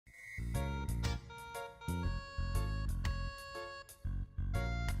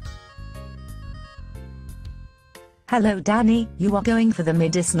Hello Danny, you are going for the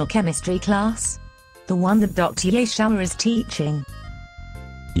medicinal chemistry class? The one that Dr. Yeshower is teaching?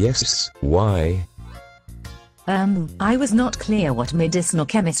 Yes, why? I was not clear what medicinal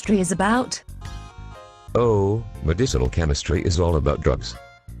chemistry is about. Oh, medicinal chemistry is all about drugs.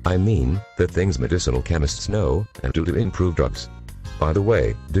 I mean, the things medicinal chemists know and do to improve drugs. By the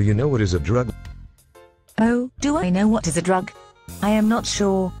way, do you know what is a drug? Oh, do I know what is a drug? I am not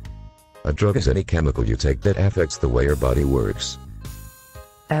sure. A drug is any chemical you take that affects the way your body works.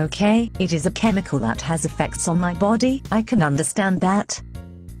 Okay, it is a chemical that has effects on my body, I can understand that.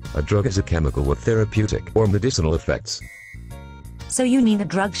 A drug is a chemical with therapeutic or medicinal effects. So you mean a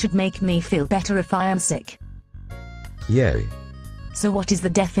drug should make me feel better if I am sick? Yay. So what is the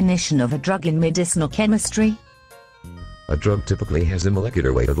definition of a drug in medicinal chemistry? A drug typically has a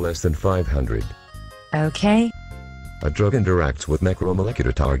molecular weight of less than 500. Okay. A drug interacts with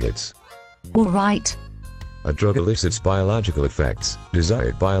macromolecular targets. Alright. A drug elicits biological effects,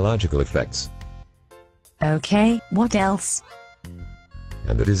 desired biological effects. Okay, what else?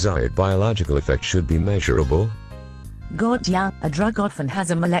 And the desired biological effect should be measurable. God, yeah, a drug often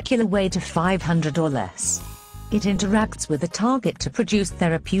has a molecular weight of 500 or less. It interacts with the target to produce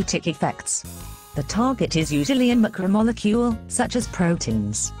therapeutic effects. The target is usually a macromolecule, such as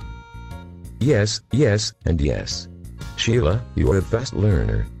proteins. Yes, and yes. Sheila, you are a fast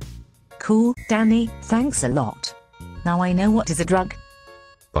learner. Cool, Danny, thanks a lot. Now I know what is a drug.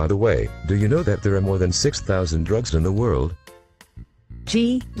 By the way, do you know that there are more than 6,000 drugs in the world?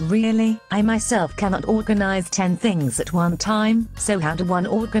 Gee, really? I myself cannot organize 10 things at one time, so how do one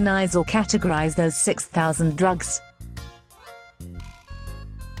organize or categorize those 6,000 drugs?